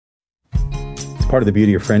part of the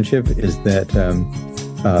beauty of friendship is that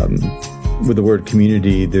with the word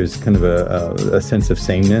community, there's kind of a sense of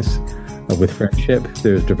sameness. With friendship,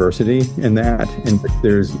 there's diversity in that, and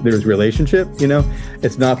there's relationship.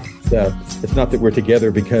 It's not that we're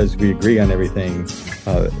together because we agree on everything.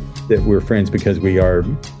 That we're friends because we are,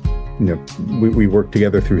 we work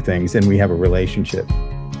together through things, and we have a relationship.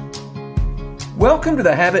 Welcome to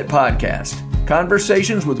the Habit Podcast,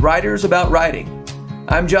 conversations with writers about writing.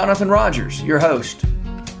 I'm Jonathan Rogers, your host.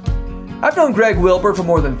 I've known Greg Wilbur for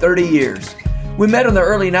more than 30 years. We met in the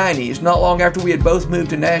early 90s, not long after we had both moved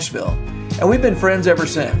to Nashville, and we've been friends ever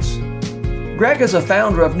since. Greg is a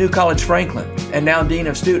founder of New College Franklin and now Dean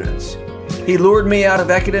of Students. He lured me out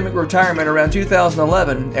of academic retirement around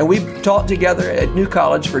 2011, and we've taught together at New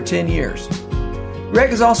College for 10 years.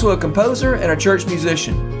 Greg is also a composer and a church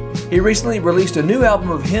musician. He recently released a new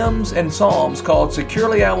album of hymns and psalms called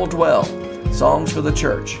Securely I Will Dwell, Songs for the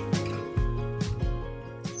Church.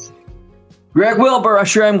 Greg Wilbur, I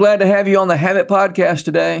sure am glad to have you on the Habit Podcast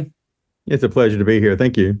today. It's a pleasure to be here.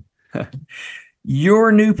 Thank you.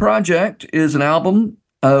 Your new project is an album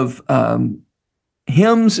of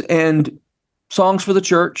hymns and songs for the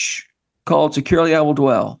church called Securely I Will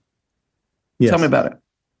Dwell. Yes. Tell me about it.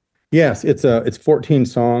 Yes, it's 14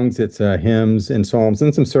 songs. It's hymns and psalms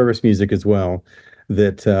and some service music as well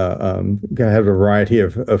that have a variety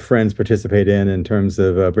of friends participate in terms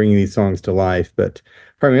of bringing these songs to life. But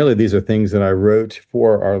primarily, these are things that I wrote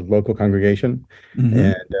for our local congregation,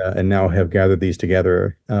 and now have gathered these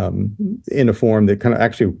together in a form that kind of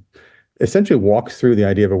actually essentially walks through the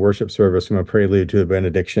idea of a worship service from a prelude to a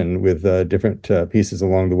benediction with different pieces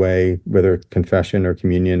along the way, whether confession or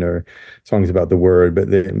communion or songs about the word,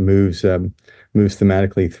 but it moves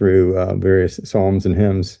thematically through various psalms and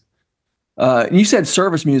hymns. You said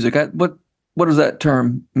service music. What does that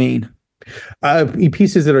term mean?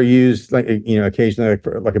 Pieces that are used occasionally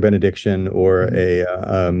like a benediction or a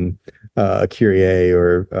Kyrie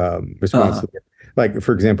or response. Like,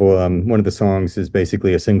 for example, one of the songs is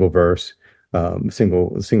basically a single verse,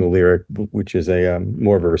 single lyric, which is a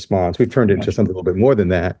more of a response. We've turned it into something a little bit more than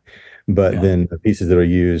that, but then the pieces that are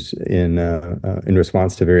used in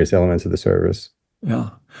response to various elements of the service. Yeah,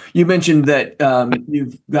 you mentioned that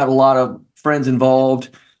you've got a lot of friends involved,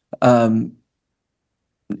 and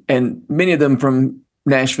many of them from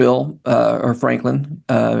Nashville or Franklin,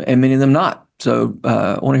 and many of them not. So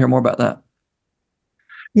I want to hear more about that.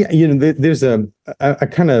 Yeah, there's I have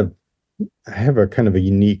a kind of a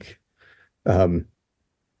unique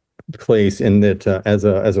place in that as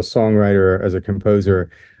a songwriter, as a composer,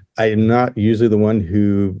 I am not usually the one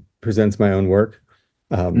who presents my own work,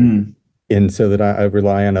 and so that I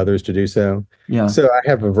rely on others to do so. Yeah. So I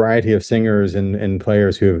have a variety of singers and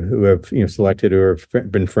players who have selected or have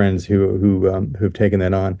been friends who've taken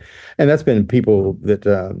that on, and that's been people that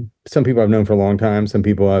some people I've known for a long time, some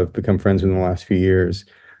people I've become friends with in the last few years.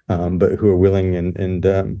 But who are willing and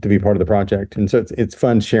to be part of the project, and so it's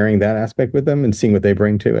fun sharing that aspect with them and seeing what they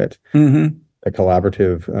bring to it. A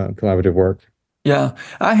collaborative work. Yeah,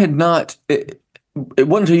 I had not. It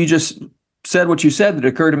wasn't until you just said what you said that it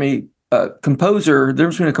occurred to me. Composer. The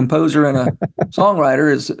difference between a composer and a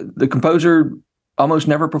songwriter is the composer almost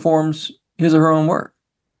never performs his or her own work.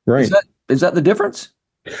 Right. Is that the difference?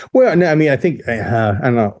 Well, no. I mean, I think I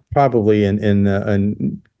don't know. Probably in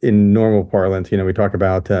normal parlance, we talk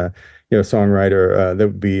about a songwriter that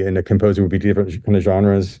would be, and a composer would be different kind of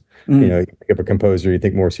genres. You pick up a composer, you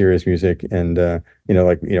think more serious music, and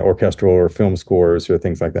orchestral or film scores or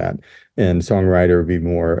things like that. And songwriter would be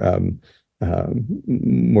more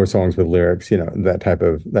songs with lyrics, that type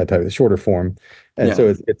of shorter form. And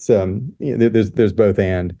so it's there's both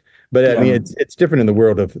and. But I mean, it's different in the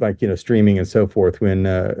world of streaming and so forth, when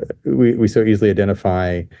we so easily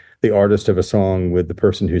identify the artist of a song with the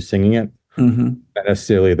person who's singing it, not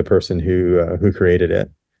necessarily the person who created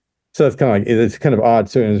it. So it's kind of odd.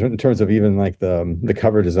 So in terms of even like the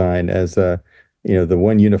cover design, as the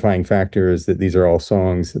one unifying factor is that these are all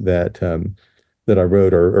songs that I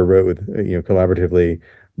wrote or wrote with collaboratively,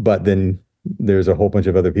 but then there's a whole bunch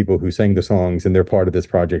of other people who sang the songs, and they're part of this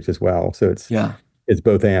project as well. So it's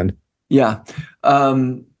both and. Yeah.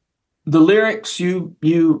 The lyrics you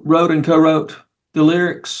wrote and co-wrote the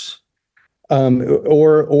lyrics.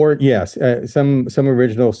 Or yes, some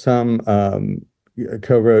original, some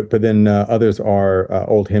co-wrote, but then others are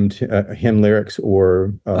old hymn lyrics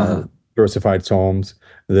or versified psalms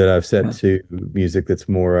that I've set to music that's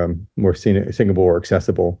more singable or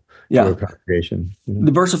accessible to a congregation.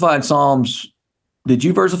 The versified psalms. Did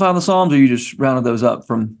you versify the psalms, or you just rounded those up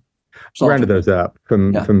from? Rounded those up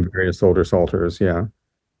from various older psalters. Yeah.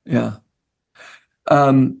 Yeah.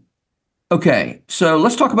 Okay, so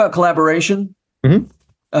let's talk about collaboration. Hmm.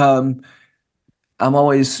 Um, I'm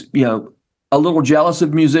always, a little jealous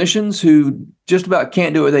of musicians who just about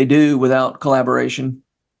can't do what they do without collaboration.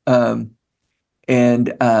 Um,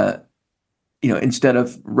 and instead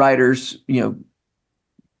of writers,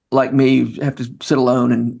 like me, have to sit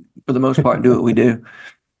alone and for the most part do what we do.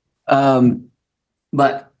 Um,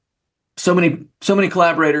 but so many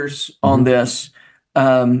collaborators on this.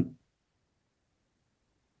 Um,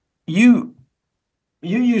 you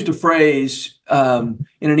you used a phrase in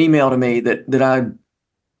an email to me that I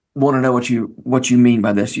want to know what you mean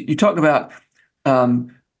by this. You talked about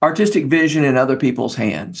artistic vision in other people's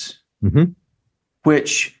hands, Hmm.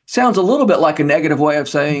 which sounds a little bit like a negative way of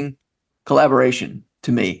saying collaboration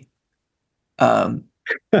to me. And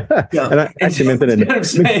I actually meant that instead of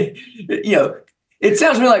saying, it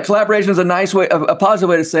sounds to me like collaboration is a nice way, a positive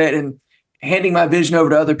way to say it, and handing my vision over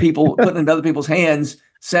to other people, putting it in other people's hands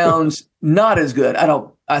sounds not as good.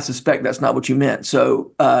 I suspect that's not what you meant.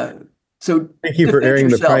 So thank you for airing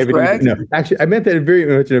the private. Greg. No, actually, I meant that very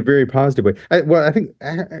much in a very positive way. I think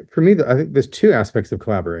for me, I think there's two aspects of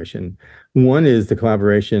collaboration. One is the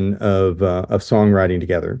collaboration of songwriting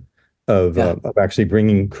together, of actually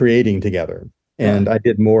creating together. And I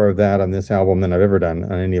did more of that on this album than I've ever done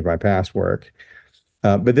on any of my past work.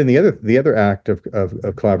 But then the other act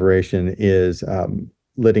of collaboration is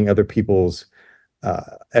letting other people's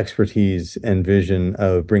expertise and vision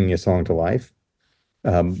of bringing a song to life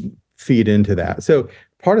feed into that. So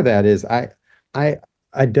part of that is I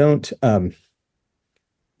don't I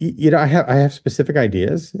have specific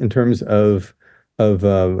ideas in terms of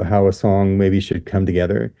how a song maybe should come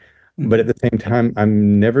together, but at the same time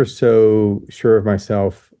I'm never so sure of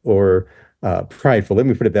myself or prideful. Let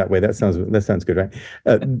me put it that way. That sounds good, right?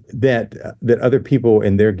 That other people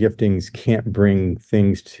and their giftings can't bring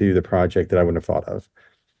things to the project that I wouldn't have thought of.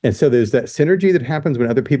 And so there's that synergy that happens when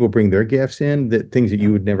other people bring their gifts in, that things that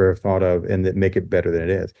you would never have thought of and that make it better than it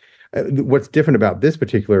is. What's different about this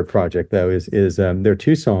particular project, though, is there are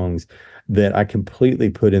two songs that I completely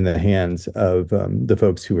put in the hands of the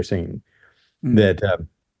folks who were singing. That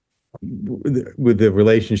with the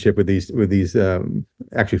relationship with these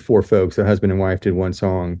actually four folks, a husband and wife did one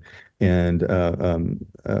song, and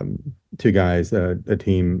two guys, a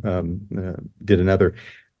team did another.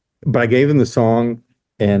 But I gave them the song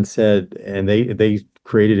and they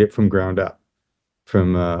created it from ground up,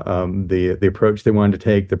 from the approach they wanted to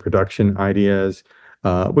take, the production ideas.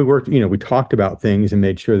 We talked about things and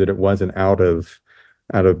made sure that it wasn't out of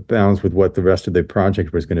bounds with what the rest of the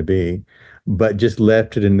project was going to be, but just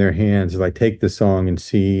left it in their hands. Like, take the song and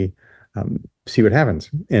see what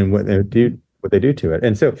happens and what they do to it.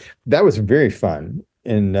 And so that was very fun,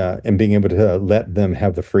 and being able to let them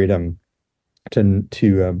have the freedom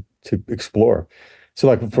to explore. So,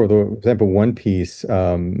 like, for example, one piece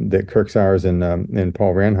that Kirk Sowers and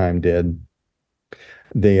Paul Ranheim did,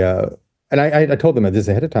 they and I told them this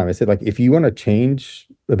ahead of time. I said, like, if you want to change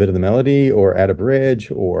a bit of the melody or add a bridge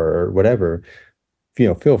or whatever,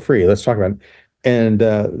 feel free. Let's talk about it. And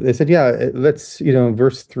they said, yeah, let's,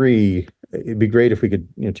 verse 3, it'd be great if we could,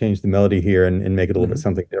 change the melody here and make it a little bit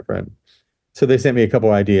something different. So they sent me a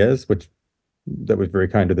couple ideas, that was very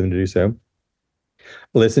kind of them to do so.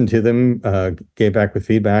 Listened to them, gave back with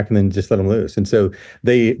feedback, and then just let them loose. And so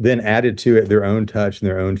they then added to it their own touch and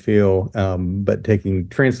their own feel, but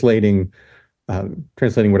translating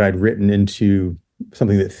what I'd written into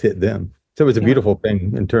something that fit them. So it was a beautiful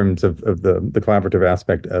thing in terms of the collaborative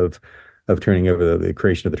aspect of turning over the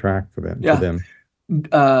creation of the track for them.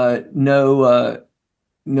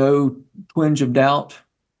 No twinge of doubt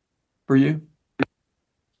for you?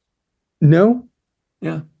 No.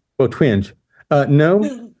 Yeah. Well, twinge.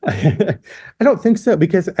 No, I don't think so,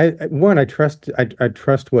 because I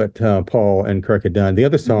trust what Paul and Kirk had done. The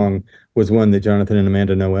other song was one that Jonathan and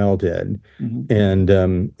Amanda Noel did,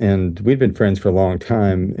 and we'd been friends for a long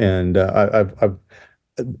time, and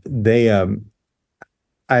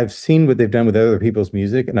I've seen what they've done with other people's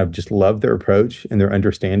music, and I've just loved their approach and their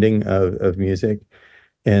understanding of music.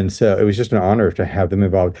 And so it was just an honor to have them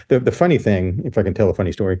involved. The funny thing, if I can tell a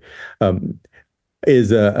funny story, is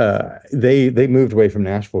they moved away from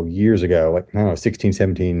Nashville years ago, like, I don't know, 16,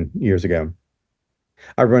 17 years ago.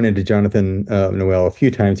 I run into Jonathan Noel a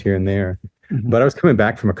few times here and there, but I was coming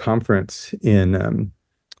back from a conference in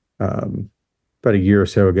about a year or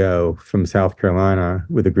so ago from South Carolina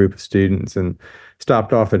with a group of students, and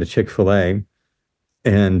stopped off at a Chick-fil-A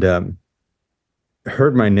and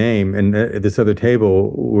heard my name. And at this other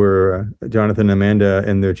table were Jonathan, Amanda,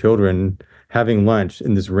 and their children having lunch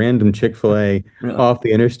in this random Chick-fil-A off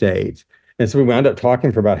the interstate. And so we wound up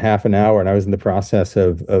talking for about half an hour, and I was in the process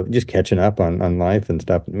of just catching up on life and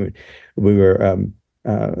stuff. And we were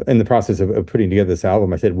in the process of putting together this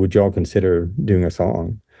album. I said, "Would y'all consider doing a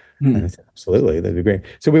song?" And I said, "Absolutely, that'd be great."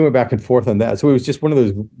 So we went back and forth on that. So it was just one of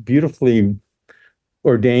those beautifully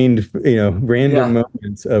ordained, random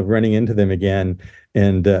moments of running into them again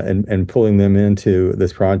and pulling them into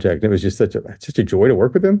this project. It was just such a joy to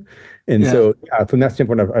work with them. And so from that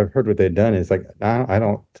standpoint, I've heard what they've done. It's like, I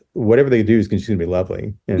don't, whatever they do is just going to be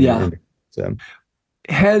lovely. And so.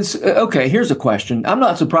 Here's a question. I'm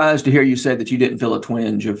not surprised to hear you say that you didn't feel a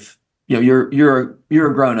twinge of, you're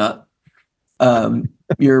a grown up.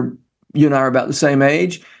 You and I are about the same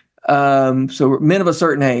age. So we're men of a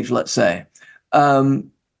certain age, let's say.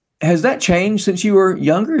 Has that changed since you were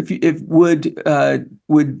younger? Would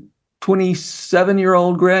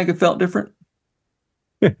 27-year-old Greg have felt different?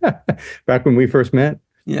 Back when we first met?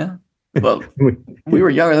 Yeah. Well, we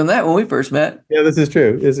were younger than that when we first met. Yeah, this is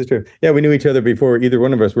true. Yeah, we knew each other before either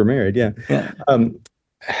one of us were married. Yeah.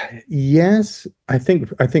 Yes, I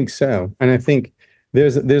think so. And I think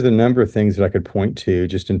there's a number of things that I could point to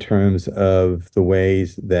just in terms of the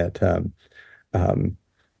ways that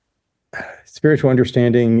spiritual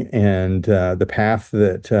understanding and the path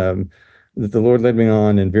that the Lord led me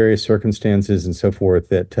on in various circumstances and so forth,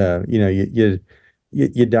 that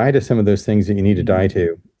you die to some of those things that you need to die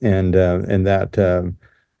to, and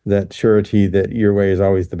that surety that your way is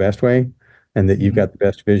always the best way, and that you've got the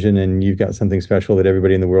best vision, and you've got something special that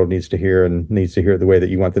everybody in the world needs to hear, and needs to hear it the way that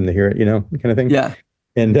you want them to hear it, kind of thing. Yeah.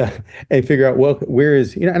 And figure out, well, where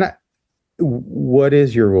is, what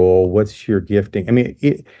is your role? What's your gifting? I mean,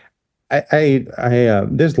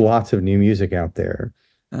 there's lots of new music out there.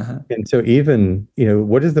 And so even,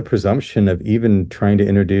 what is the presumption of even trying to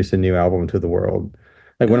introduce a new album to the world?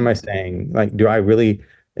 Like, what am I saying? Like, am I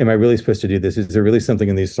really supposed to do this? Is there really something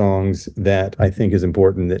in these songs that I think is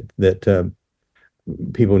important that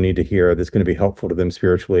people need to hear, that's going to be helpful to them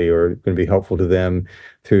spiritually, or going to be helpful to them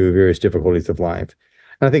through various difficulties of life?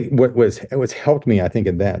 And I think what's helped me, I think,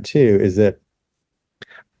 in that too, is that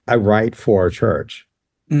I write for our church.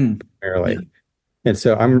 Primarily. Yeah. And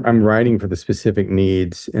so I'm writing for the specific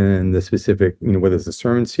needs and the specific, whether it's a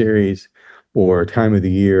sermon series or time of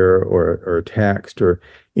the year or text or,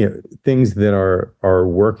 things that are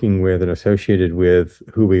working with and associated with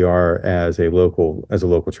who we are as a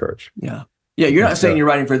local church. Yeah. Yeah. You're not saying you're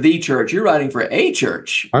writing for the church. You're writing for a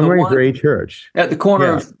church. I'm writing for a church. At the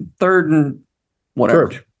corner of 3rd and whatever.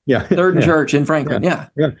 Church. Yeah. 3rd and Church in Franklin. Yeah.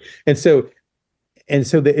 And so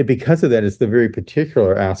because of that, it's the very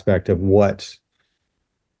particular aspect of what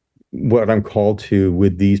I'm called to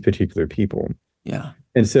with these particular people. Yeah.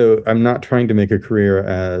 And so I'm not trying to make a career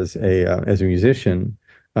as a musician.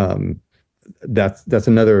 That's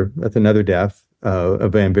another death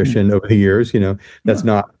of ambition over the years. That's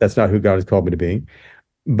not who God has called me to be.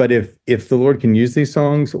 But if the Lord can use these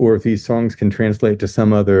songs, or if these songs can translate to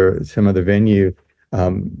some other venue,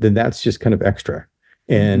 then that's just kind of extra.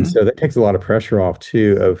 And so that takes a lot of pressure off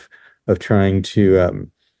too, of trying to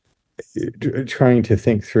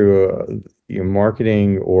think through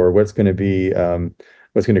marketing, or what's going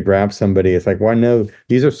to grab somebody. It's like, well, I know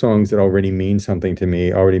these are songs that already mean something to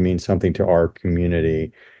me, already mean something to our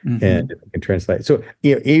community, and can translate. So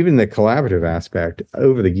even the collaborative aspect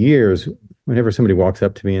over the years, whenever somebody walks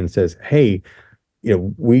up to me and says, "Hey,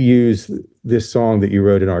 we use this song that you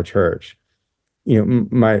wrote in our church,"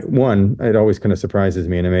 it always kind of surprises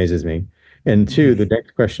me and amazes me. And two, the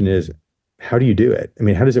next question is, how do you do it? I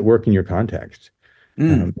mean, how does it work in your context?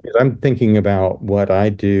 Because I'm thinking about what I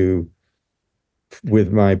do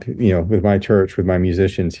with my church, with my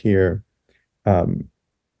musicians here,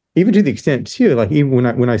 even to the extent too, like even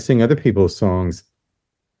when I sing other people's songs,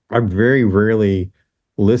 I very rarely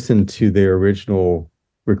listen to their original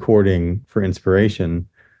recording for inspiration.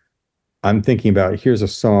 I'm thinking about, here's a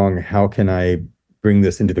song, how can I bring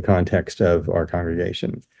this into the context of our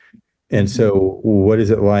congregation? And so what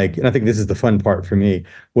is it like? And I think this is the fun part for me.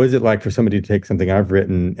 What is it like for somebody to take something I've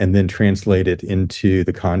written and then translate it into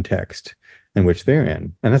the context in which they're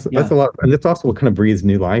in? And that's a lot. And that's also what kind of breathes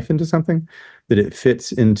new life into something, that it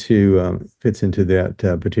fits into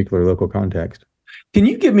that particular local context. Can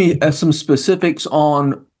you give me some specifics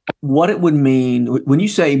on what it would mean when you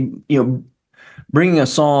say, bringing a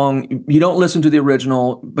song, you don't listen to the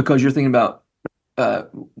original because you're thinking about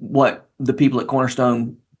what the people at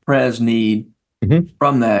Cornerstone Pres need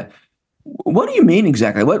from that. What do you mean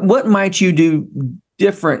exactly? What might you do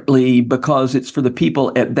differently because it's for the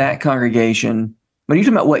people at that congregation? Are you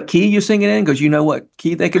talking about what key you sing it in because you know what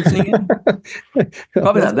key they could sing in?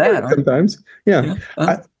 Probably not that. Sometimes, yeah.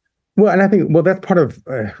 Well, and I think, well, that's part of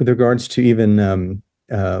with regards to even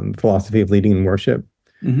philosophy of leading in worship,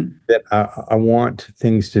 that I want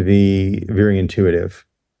things to be very intuitive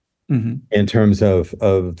in terms of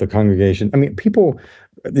the congregation. I mean, people,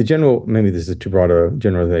 the general, maybe this is too broad a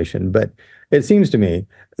generalization, but it seems to me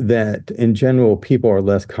that in general, people are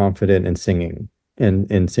less confident in singing and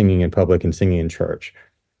in singing in public and singing in church.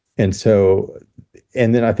 And so,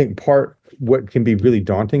 and then I think what can be really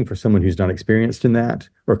daunting for someone who's not experienced in that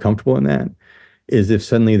or comfortable in that is if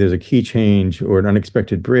suddenly there's a key change or an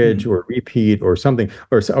unexpected bridge or a repeat or something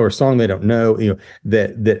or a song they don't know,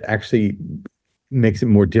 that actually makes it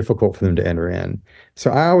more difficult for them to enter in.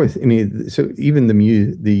 So so even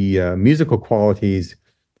the musical qualities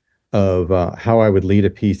of how I would lead a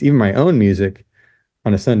piece, even my own music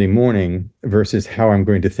on a Sunday morning versus how I'm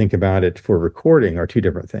going to think about it for recording are two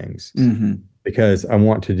different things. Because I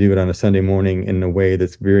want to do it on a Sunday morning in a way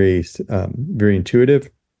that's very, very intuitive,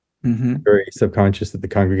 very subconscious, that the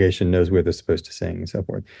congregation knows where they're supposed to sing and so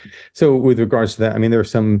forth. So with regards to that, I mean, there are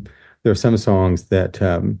some songs that,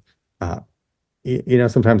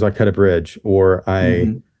 sometimes I cut a bridge, or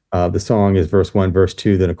the song is verse 1, verse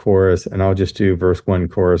 2, then a chorus, and I'll just do verse 1,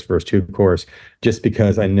 chorus, verse 2, chorus, just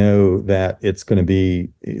because I know that it's going to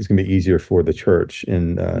be easier for the church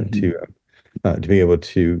and to be able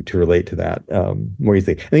to relate to that more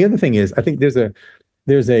easily. And the other thing is, I think there's a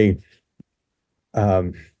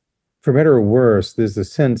for better or worse, there's a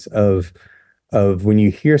sense of when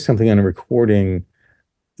you hear something on a recording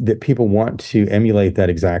that people want to emulate that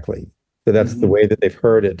exactly. So that's the way that they've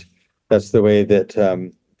heard it. That's the way that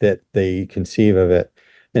that they conceive of it.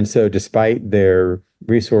 And so despite their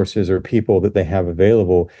resources or people that they have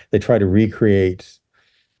available, they try to recreate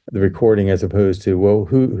the recording as opposed to, well,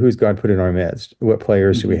 who's God put in our midst? What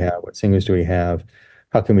players do we have? What singers do we have?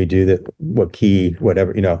 How can we do that? What key,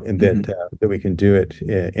 whatever, and that we can do it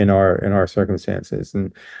in our circumstances.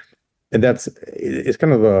 And it's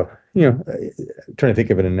kind of trying to think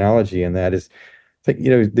of an analogy, and that is, like,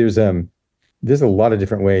 there's a lot of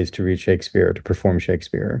different ways to read Shakespeare, to perform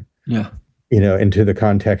Shakespeare. Yeah. Into the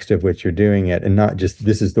context of which you're doing it, and not just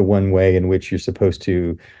this is the one way in which you're supposed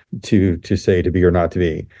to say to be or not to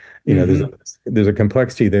be. There's a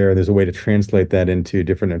complexity there, and there's a way to translate that into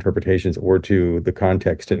different interpretations or to the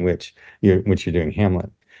context in which you're doing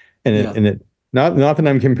Hamlet. And not that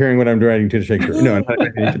I'm comparing what I'm writing to Shakespeare. No, I'm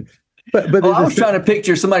not. But I was trying to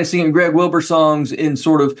picture somebody singing Greg Wilbur songs in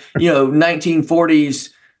sort of 1940s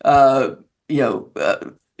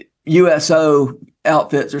USO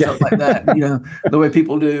outfits or something like that, the way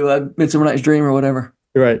people do Midsummer Night's Dream or whatever.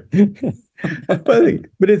 Right.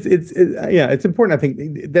 but it's important. I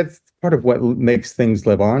think that's part of what makes things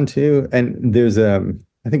live on too. And there's I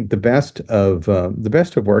think the best of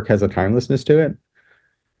work has a timelessness to it,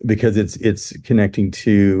 because it's connecting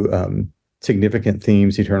to significant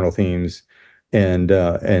themes, eternal themes, and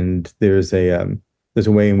there's a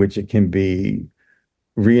way in which it can be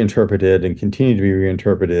reinterpreted and continue to be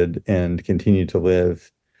reinterpreted and continue to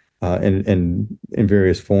live in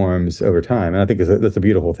various forms over time. And I think that's a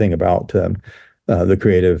beautiful thing about the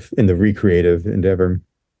creative and the recreative endeavor.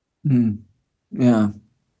 Yeah.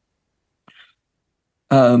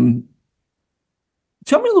 Tell me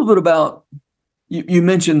a little bit about, you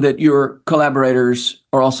mentioned that your collaborators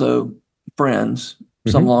are also friends,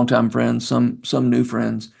 some longtime friends, some new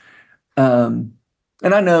friends. And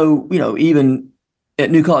I know, even at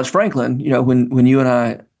New College Franklin, when you and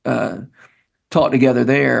I taught together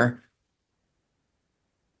there,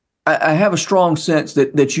 I have a strong sense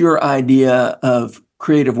that your idea of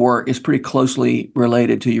creative work is pretty closely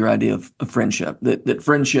related to your idea of friendship. That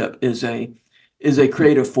friendship is a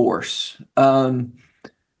creative force.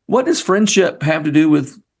 What does friendship have to do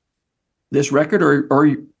with this record,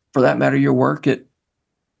 or for that matter, your work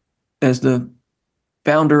as the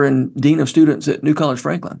founder and dean of students at New College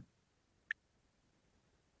Franklin?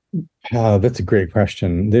 That's a great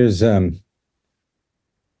question. There's, I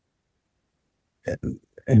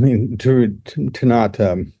mean, to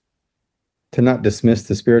not dismiss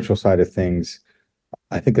the spiritual side of things,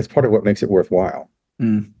 I think that's part of what makes it worthwhile.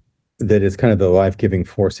 That it's kind of the life-giving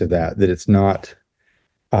force of that it's not,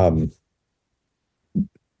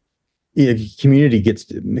 community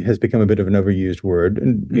has become a bit of an overused word,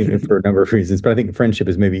 and for a number of reasons, but I think friendship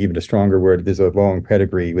is maybe even a stronger word. There's a long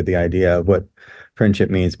pedigree with the idea of what friendship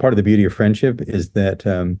means. Part of the beauty of friendship is that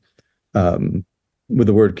with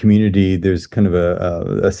the word community, there's kind of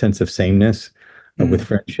a sense of sameness. With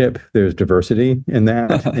friendship, there's diversity in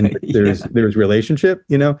that, and there's relationship.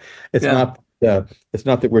 It's not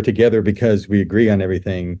that we're together because we agree on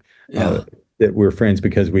everything. That we're friends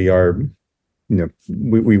because we are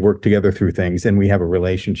we work together through things and we have a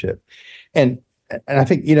relationship. And I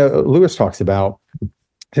think, Lewis talks about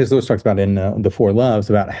in The Four Loves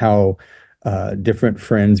about how different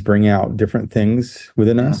friends bring out different things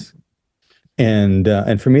within us. And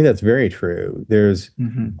for me, that's very true. There's,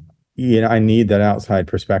 I need that outside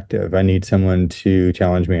perspective. I need someone to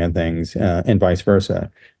challenge me on things, and vice versa,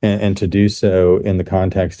 and to do so in the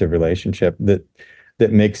context of relationship that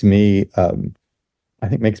makes me, I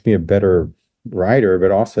think, makes me a better writer,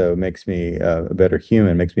 but also makes me a better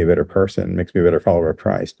human, makes me a better person, makes me a better follower of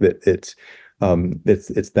Christ. That it's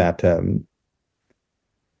that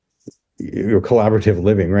your collaborative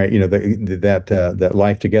living, right? That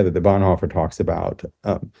life together that Bonhoeffer talks about.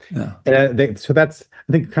 And I think so. That's,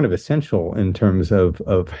 I think, kind of essential in terms of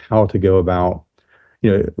how to go about,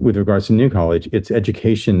 with regards to New College. It's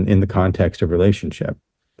education in the context of relationship.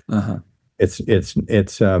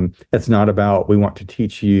 It's not about, we want to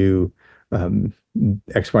teach you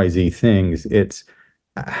XYZ things. It's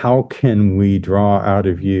how can we draw out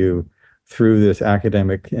of you through this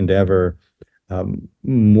academic endeavor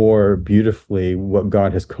more beautifully what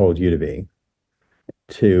God has called you to be,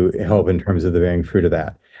 to help in terms of the bearing fruit of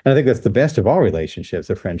that. And I think that's the best of all relationships,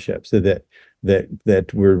 of friendships, so that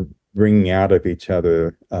we're bringing out of each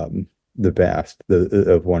other the best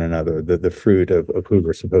of one another, the fruit of who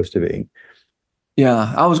we're supposed to be.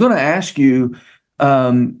 Yeah, I was going to ask you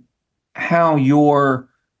how your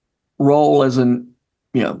role as an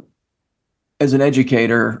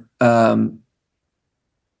educator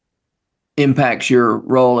impacts your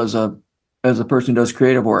role as a person who does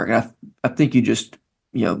creative work. And I think you just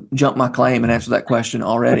jumped my claim and answered that question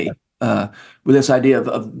already with this idea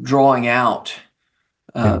of drawing out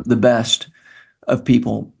the best of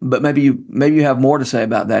people. But maybe you have more to say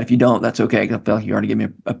about that. If you don't, that's okay. I feel like you already gave me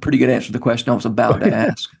a pretty good answer to the question I was about to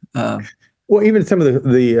ask. Well, even some of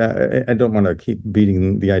the I don't want to keep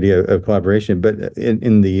beating the idea of collaboration, but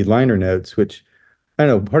in the liner notes, which I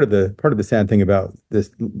know part of the sad thing about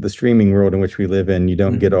the streaming world in which we live in, you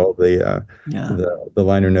don't get all the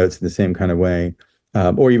liner notes in the same kind of way,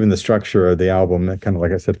 or even the structure of the album, kind of,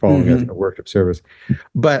 like I said, following a worship service.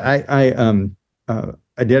 But I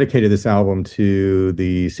dedicated this album to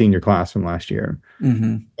the senior class from last year,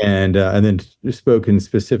 and then spoke in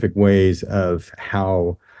specific ways of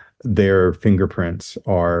how their fingerprints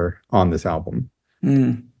are on this album.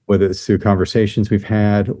 Whether it's through conversations we've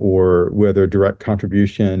had, or whether direct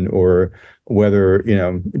contribution, or whether,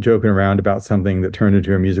 joking around about something that turned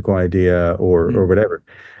into a musical idea, or whatever.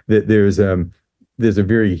 That there's a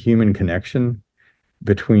very human connection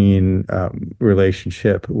between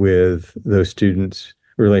relationship with those students,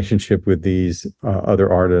 relationship with these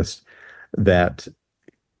other artists, that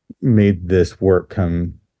made this work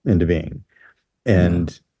come into being.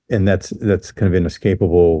 And that's kind of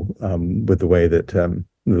inescapable with the way that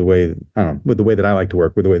with the way that I like to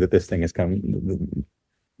work, with the way that this thing has come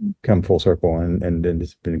full circle and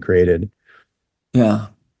it's been created. Yeah.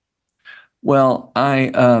 Well,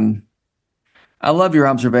 I love your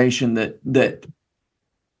observation that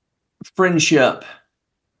friendship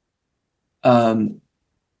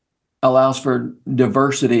allows for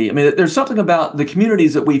diversity. I mean, there's something about the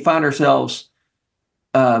communities that we find ourselves,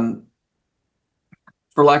 for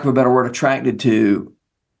lack of a better word, attracted to,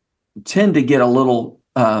 tend to get a little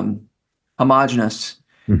homogenous.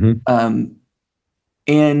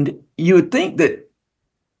 And you would think that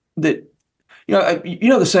the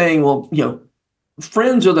saying, well,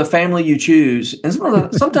 friends are the family you choose. And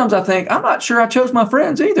sometimes I think, I'm not sure I chose my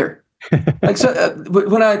friends either. Like, so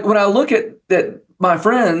when I look at my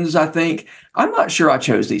friends, I think, I'm not sure I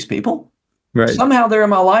chose these people. Right. Somehow they're in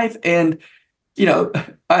my life, and I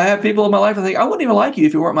have people in my life I think, I wouldn't even like you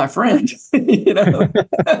if you weren't my friend.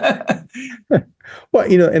 Well,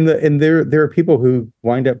 and there are people who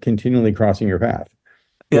wind up continually crossing your path,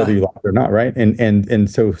 whether you like it or not, right? And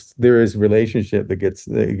so there is relationship that gets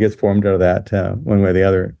formed out of that, one way or the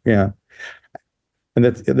other. Yeah. And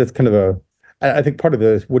that's kind of I think part of it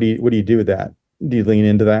is, what do you do with that? Do you lean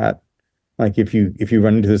into that? Like, if you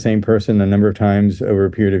run into the same person a number of times over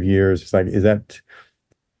a period of years, it's like, is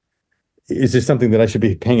this something that I should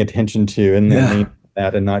be paying attention to, and then lean into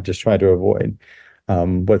that and not just try to avoid?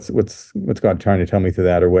 What's God trying to tell me through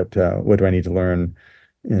that, or what do I need to learn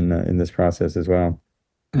in this process as well?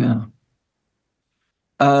 Yeah.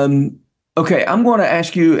 Okay, I'm going to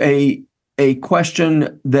ask you a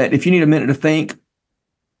question that, if you need a minute to think,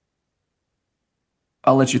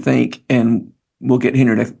 I'll let you think, and we'll get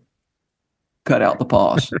Henry to cut out the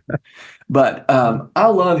pause. But I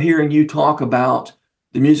love hearing you talk about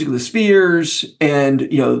the music of the spheres, and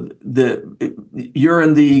you're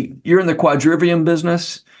in the quadrivium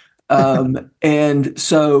business. And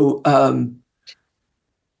so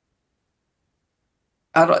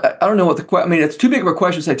I don't know what I mean, it's too big of a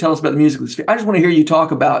question to say, tell us about the musical sphere. I just want to hear you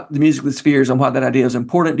talk about the musical spheres and why that idea is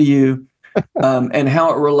important to you, and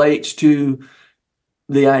how it relates to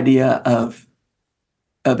the idea of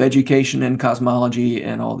education and cosmology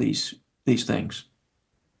and all these things.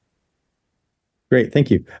 Great,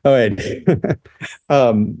 thank you. Oh,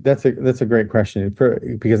 that's a great question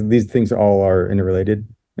because these things all are interrelated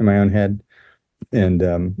in my own head, and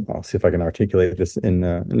I'll see if I can articulate this in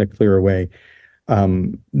a clearer way.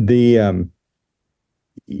 The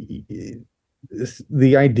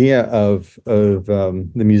idea of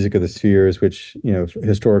the music of the spheres, which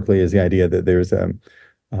historically is the idea that there's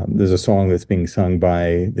a song that's being sung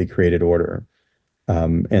by the created order,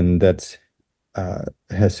 and that's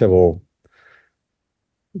has several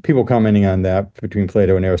people commenting on that between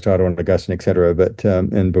Plato and Aristotle and Augustine, etc.,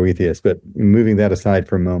 and Boethius. But moving that aside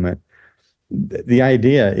for a moment, the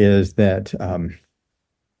idea is that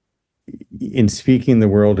in speaking the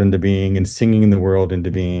world into being and singing the world into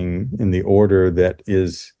being in the order that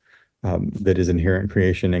is inherent in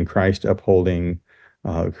creation, and Christ upholding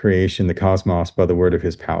creation, the cosmos, by the word of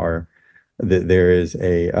his power, that there's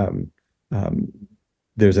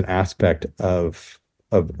an aspect of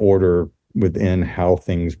order within how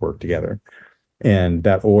things work together, and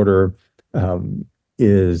that order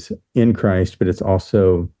is in Christ, but it's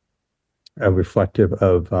also reflective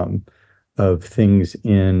of things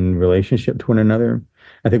in relationship to one another.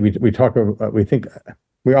 I think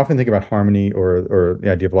we often think about harmony or the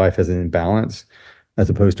idea of life as an imbalance, as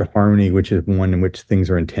opposed to harmony, which is one in which things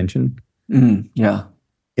are in tension. Yeah,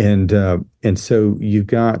 and so you've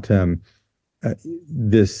got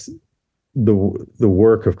the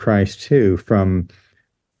work of Christ too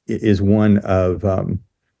is one of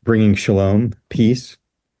bringing shalom, peace,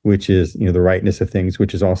 which is the rightness of things,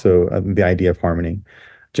 which is also the idea of harmony,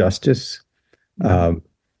 justice,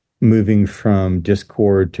 moving from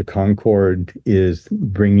discord to concord is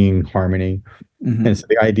bringing harmony. And so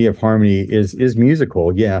the idea of harmony is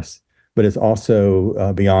musical, yes, but it's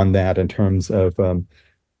also beyond that in terms of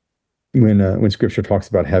when Scripture talks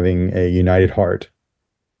about having a united heart,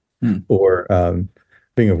 or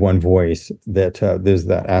being of one voice, that there's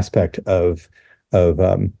that aspect of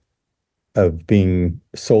being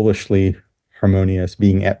soulishly harmonious,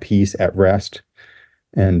 being at peace, at rest,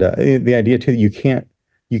 and the idea too that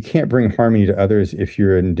you can't bring harmony to others if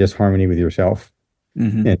you're in disharmony with yourself,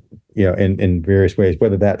 and in various ways,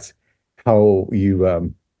 whether that's how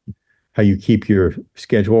you keep your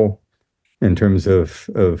schedule in terms of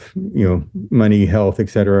money, health,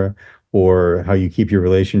 etc., or how you keep your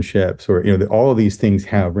relationships, or all of these things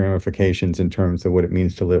have ramifications in terms of what it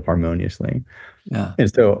means to live harmoniously. Yeah.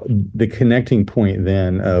 And so the connecting point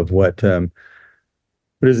then of what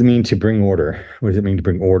does it mean to bring order? What does it mean to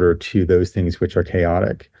bring order to those things which are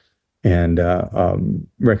chaotic? And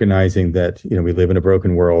recognizing that we live in a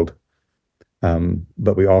broken world,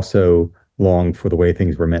 but we also long for the way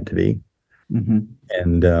things were meant to be.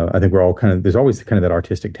 And I think we're all there's always kind of that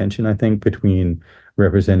artistic tension, I think, between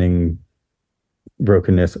representing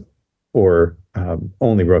brokenness or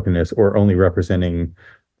only brokenness, or only representing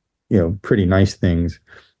pretty nice things,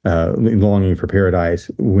 longing for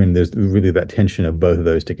paradise, when there's really that tension of both of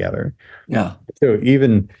those together. Yeah. So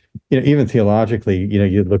even theologically,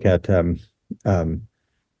 you look at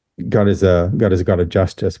God is a God of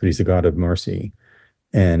justice, but he's a God of mercy.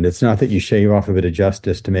 And it's not that you shave off a bit of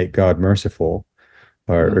justice to make God merciful,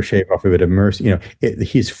 or shave off a bit of mercy.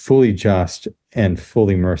 He's fully just and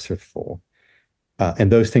fully merciful,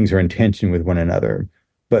 and those things are in tension with one another.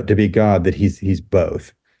 But to be God, that he's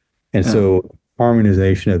both, and so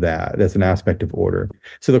harmonization of that's an aspect of order.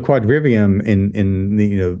 So the quadrivium in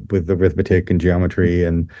the with arithmetic and geometry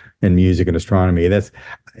and music and astronomy, that's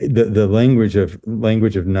the language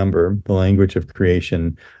of number, the language of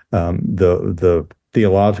creation, the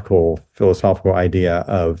theological, philosophical idea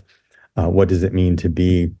of what does it mean to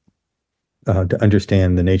be, to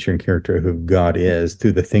understand the nature and character of who God is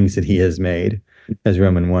through the things that he has made, as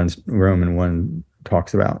Roman 1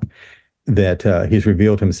 talks about, that he's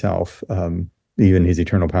revealed himself, even his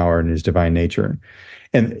eternal power and his divine nature,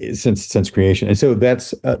 and since creation. And so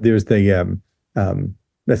that's there's the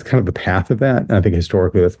that's kind of the path of that. And I think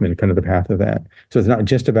historically that's been kind of the path of that. So it's not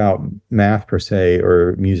just about math per se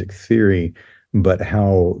or music theory, but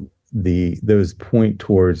how those point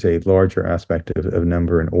towards a larger aspect of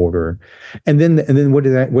number and order. And then what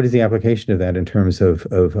is the application of that in terms of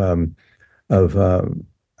how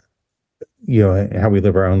we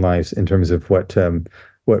live our own lives, in terms of what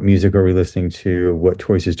what music are we listening to? What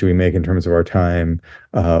choices do we make in terms of our time?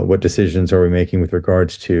 What decisions are we making with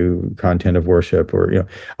regards to content of worship? Or,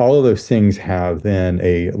 all of those things have then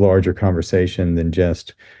a larger conversation than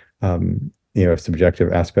just, a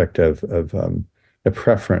subjective aspect of a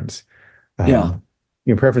preference. Yeah.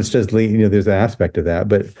 Preference does lead, there's an aspect of that,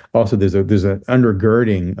 but also there's an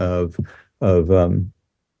undergirding of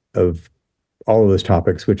all of those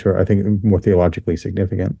topics, which are, I think, more theologically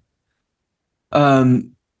significant.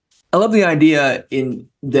 I love the idea in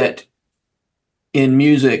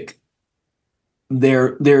music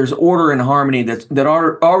there's order and harmony that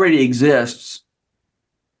already exists,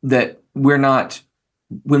 that we're not,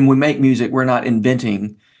 when we make music, we're not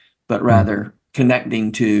inventing, but rather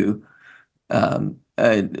connecting to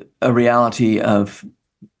a reality of,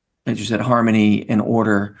 as you said, harmony and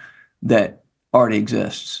order that already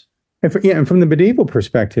exists. And from the medieval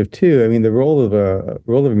perspective too, I mean, the role of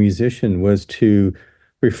a musician was to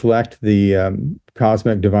reflect the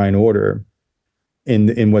cosmic divine order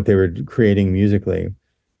in what they were creating musically,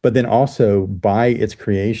 but then also by its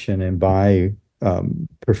creation and by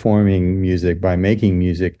performing music, by making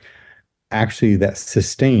music, actually that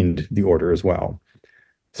sustained the order as well.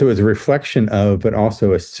 So it's a reflection of, but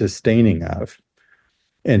also a sustaining of.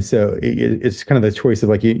 And so it's kind of the choice of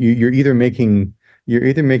like you're either making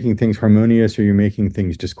things harmonious or you're making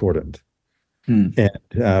things discordant. And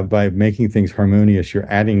by making things harmonious, you're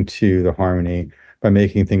adding to the harmony. By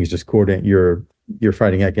making things discordant, you're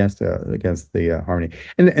fighting against the harmony.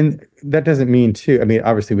 And that doesn't mean too. I mean,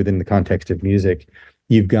 obviously within the context of music,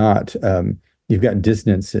 you've got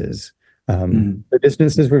dissonances. The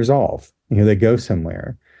dissonances resolve. They go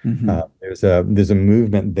somewhere. There's a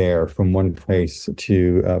movement there from one place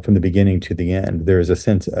to from the beginning to the end. There is a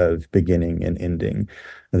sense of beginning and ending.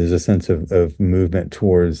 There's a sense of movement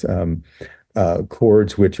towards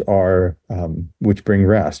chords which bring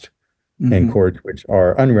rest, and chords which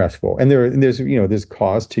are unrestful. And there's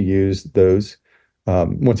cause to use those.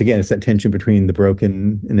 Once again, it's that tension between the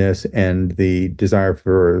brokenness and the desire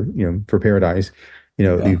for paradise.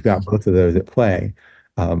 You've got both of those at play.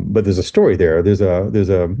 But there's a story there. There's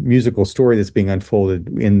a musical story that's being unfolded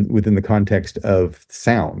within the context of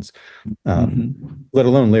sounds, let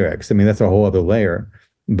alone lyrics. I mean, that's a whole other layer.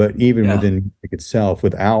 But even within music itself,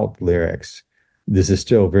 without lyrics, this is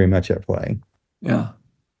still very much at play. Yeah.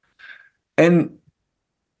 And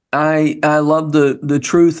I love the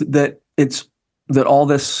truth that all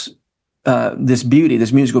this beauty,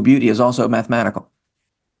 this musical beauty, is also mathematical.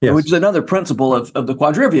 Yes. Which is another principle of the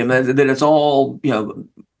quadrivium, that it's all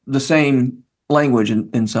the same language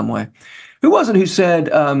in some way. Who was it who said?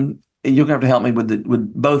 You're gonna have to help me with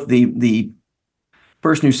both the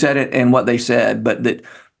person who said it and what they said, but that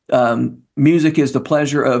music is the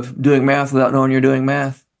pleasure of doing math without knowing you're doing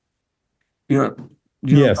math. You know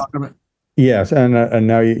yes. What I'm talking about? Yes, and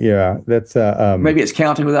now that's maybe it's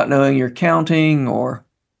counting without knowing you're counting, or.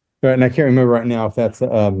 Right, and I can't remember right now if that's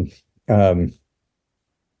Euler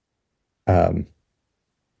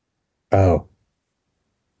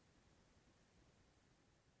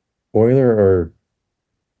or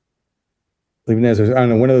Leibniz, or I don't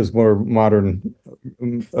know, one of those more modern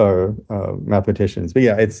mathematicians. But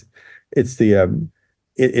yeah, it's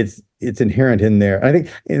inherent in there. I think,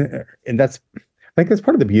 and that's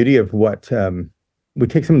part of the beauty of what we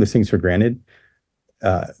take some of those things for granted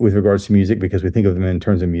with regards to music, because we think of them in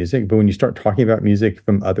terms of music. But when you start talking about music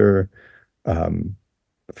from other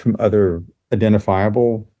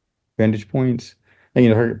identifiable vantage points,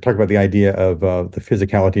 and talk about the idea of the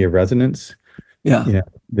physicality of resonance. Yeah.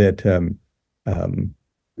 That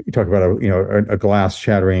you talk about a glass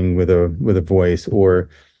shattering with a voice, or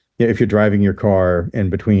if you're driving your car and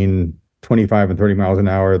between 25 and 30 miles an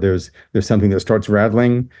hour, there's something that starts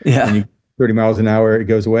rattling. Yeah. And 30 miles an hour, it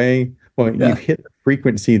goes away. Well, you've hit the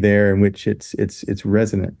frequency there in which it's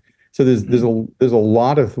resonant. So there's a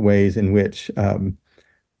lot of ways in which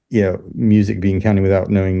music being counting without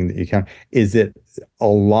knowing that you count, is that a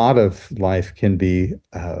lot of life can be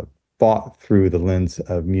thought through the lens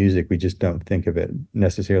of music. We just don't think of it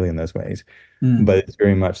necessarily in those ways, but it's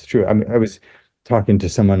very much true. I mean, I was talking to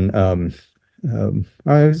someone, it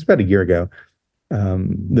was about a year ago,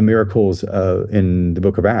 the miracles in the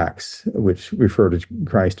book of Acts, which refer to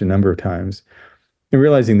Christ a number of times, and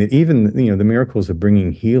realizing that even the miracles of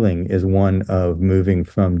bringing healing is one of moving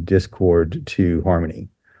from discord to harmony.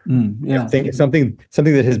 Something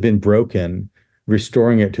that has been broken,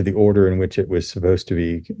 restoring it to the order in which it was supposed to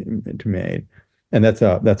be made, and that's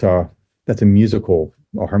a musical,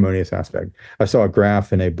 a harmonious aspect. I saw a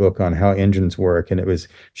graph in a book on how engines work, and it was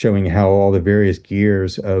showing how all the various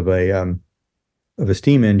gears of a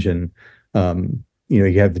steam engine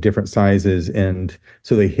you have the different sizes, and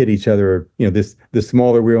so they hit each other. This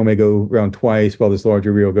smaller wheel may go around twice, while this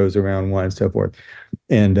larger wheel goes around one, and so forth.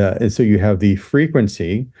 And so you have the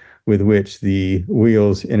frequency with which the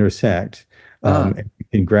wheels intersect. And you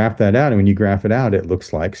can graph that out, and when you graph it out, it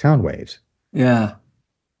looks like sound waves. Yeah.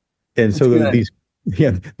 And so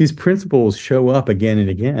these principles show up again and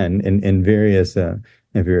again in various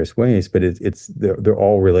ways, but they're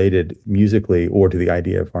all related musically or to the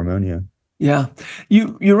idea of harmonia. Yeah.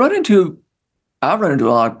 I've run into a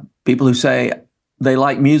lot of people who say they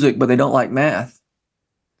like music, but they don't like math.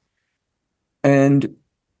 And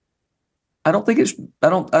I don't think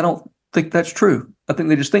that's true. I think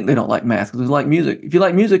they just think they don't like math because they like music. If you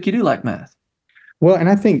like music, you do like math. Well, and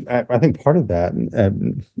I think part of that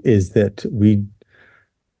is that we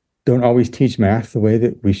don't always teach math the way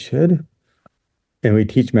that we should, and we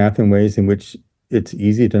teach math in ways in which it's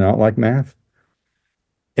easy to not like math.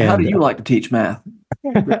 And how do you like to teach math?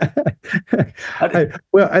 I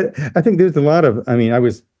think there's a lot of. I mean,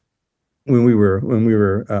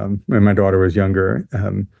 when my daughter was younger.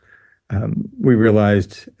 We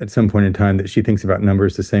realized at some point in time that she thinks about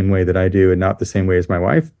numbers the same way that I do and not the same way as my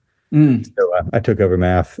wife. So I took over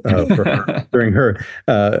math for her during her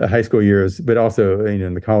high school years, but also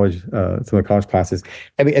in the college, some of the college classes.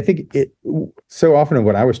 I mean, I think so often of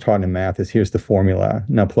what I was taught in math is here's the formula,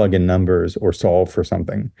 now plug in numbers or solve for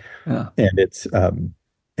something. Yeah. And it's and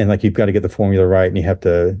like you've got to get the formula right, and you have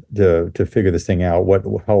to figure this thing out.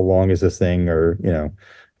 How long is this thing, or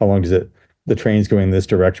how long does it? The train's going in this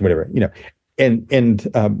direction, whatever,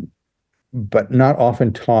 but not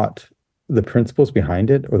often taught the principles behind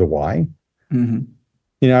it or the why. Mm-hmm.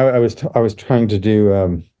 I was trying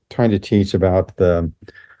to teach about the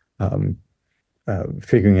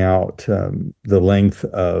figuring out the length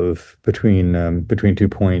of between 2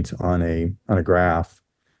 points on a graph,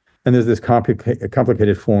 and there's this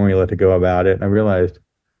complicated formula to go about it. And I realized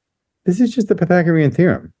this is just the Pythagorean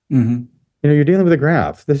theorem. Mm-hmm. You're dealing with a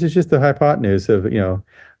graph. This is just the hypotenuse of,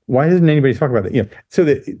 why doesn't anybody talk about that? So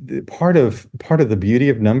the part of the beauty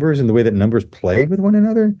of numbers and the way that numbers play with one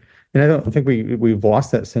another, and I don't think we've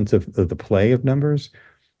lost that sense of the play of numbers,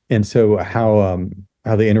 and so how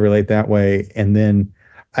they interrelate that way. And then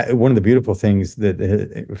one of the beautiful things that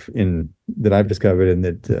I've discovered, and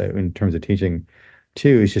that in terms of teaching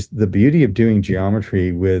too, is just the beauty of doing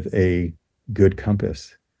geometry with a good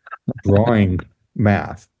compass, drawing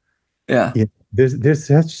math. Yeah. There's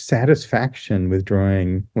such satisfaction with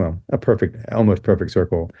drawing, almost perfect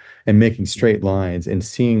circle, and making straight lines and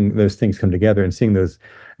seeing those things come together and seeing those.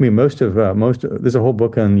 I mean, there's a whole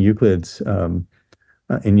book on Euclid's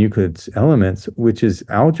in Euclid's Elements, which is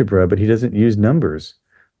algebra, but he doesn't use numbers.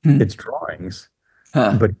 It's drawings.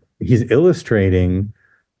 But he's illustrating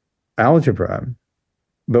algebra,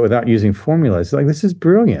 but without using formulas. Like, this is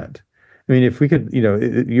brilliant. I mean, if we could,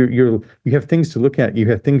 you have things to look at, you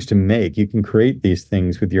have things to make, you can create these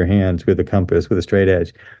things with your hands, with a compass, with a straight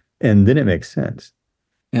edge, and then it makes sense.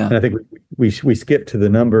 Yeah. And I think we skip to the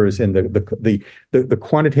numbers and the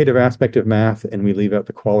quantitative aspect of math, and we leave out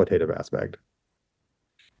the qualitative aspect.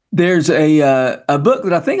 There's a book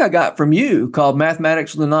that I think I got from you called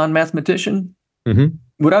Mathematics for the Non-Mathematician. Mm-hmm.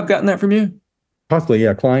 Would I have gotten that from you? Possibly,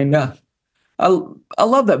 yeah. Klein. Yeah. I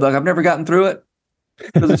love that book. I've never gotten through it,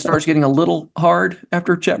 because it starts getting a little hard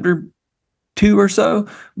after chapter 2 or so.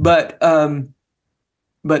 But for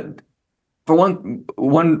one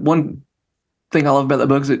thing I love about that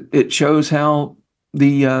book is it shows how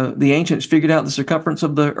the ancients figured out the circumference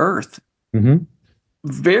of the Earth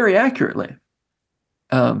very accurately.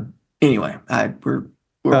 Anyway, we're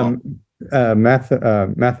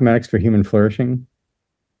Mathematics for Human Flourishing.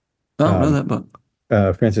 I don't know that book.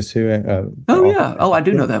 Francis Hu. Yeah. Oh, I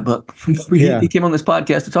do know that book. He came on this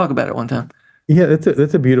podcast to talk about it one time. Yeah,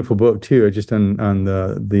 that's a beautiful book too. Just on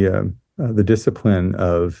the discipline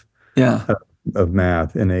of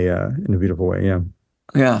math in a beautiful way. Yeah.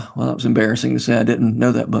 Yeah. Well, that was embarrassing to say I didn't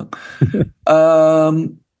know that book.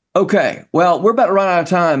 Okay. Well, we're about to run out of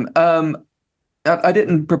time. I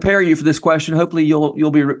didn't prepare you for this question. Hopefully,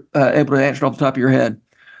 you'll be able to answer it off the top of your head.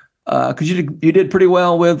 Because you did pretty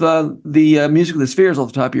well with the music of the spheres off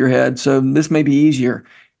the top of your head, so this may be easier.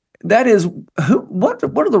 That is, what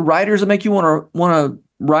are the writers that make you want to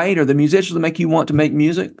write, or the musicians that make you want to make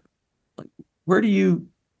music? Where does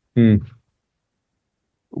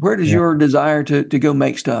your desire to go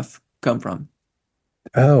make stuff come from?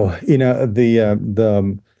 Oh,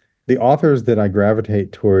 the authors that I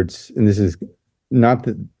gravitate towards, and this is not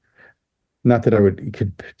that I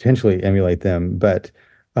could potentially emulate them, but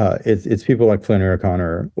it's people like Flannery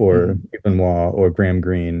O'Connor or Benoit or Graham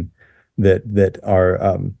Greene that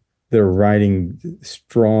are they're writing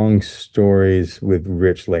strong stories with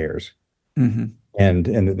rich layers. Mm-hmm. And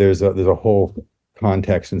there's a whole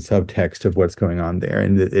context and subtext of what's going on there,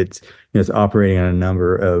 and it's operating on a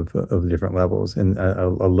number of different levels. And I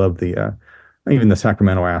love the even the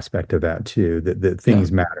sacramental aspect of that too. That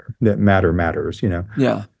things matter, that matters.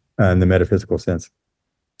 Yeah. In the metaphysical sense.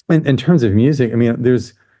 In terms of music, I mean,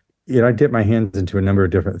 there's I dip my hands into a number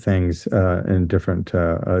of different things in different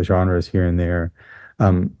genres here and there.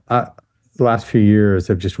 The last few years,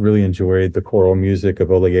 I've just really enjoyed the choral music of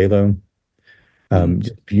Olegelo.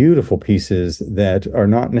 Just beautiful pieces that are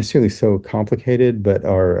not necessarily so complicated, but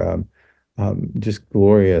are just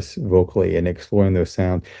glorious vocally and exploring those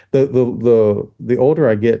sounds. The older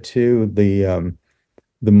I get too, the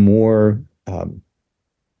more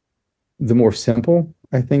simple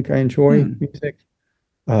I think I enjoy music.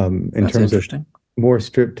 In That's terms of more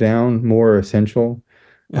stripped down, more essential.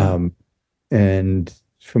 Yeah. And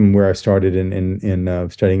from where I started in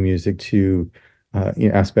studying music to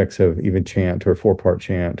aspects of even chant or 4-part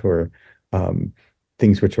chant or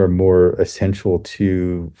things which are more essential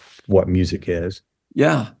to what music is.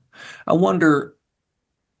 Yeah. I wonder,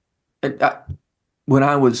 when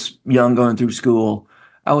I was young going through school,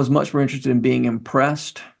 I was much more interested in being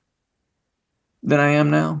impressed than I am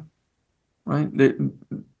now, right?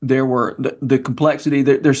 There were the complexity,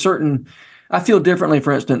 there's certain, I feel differently,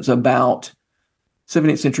 for instance, about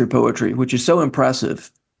 17th century poetry, which is so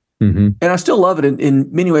impressive. Mm-hmm. And I still love it in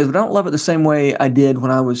many ways, but I don't love it the same way I did when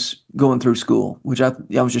I was going through school, which I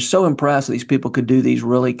was just so impressed that these people could do these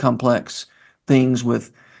really complex things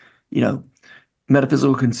with,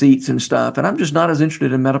 metaphysical conceits and stuff. And I'm just not as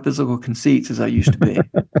interested in metaphysical conceits as I used to be.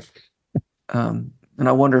 And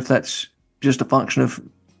I wonder if that's just a function of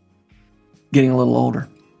getting a little older.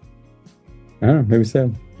 Maybe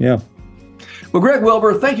so. Yeah. Well, Greg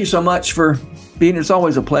Wilbur, thank you so much for being here. It's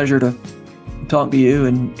always a pleasure to talk to you,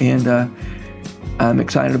 and I'm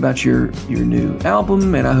excited about your new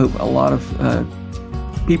album, and I hope a lot of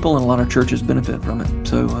people and a lot of churches benefit from it.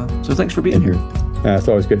 So thanks for being here. It's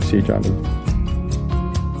always good to see you, Jonathan.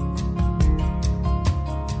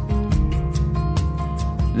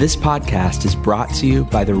 This podcast is brought to you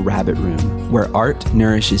by The Rabbit Room, where art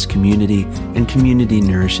nourishes community and community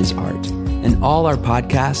nourishes art. And all our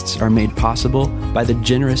podcasts are made possible by the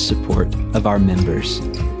generous support of our members.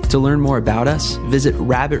 To learn more about us, visit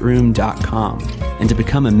rabbitroom.com. And to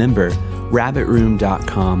become a member,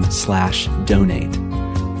 rabbitroom.com/donate.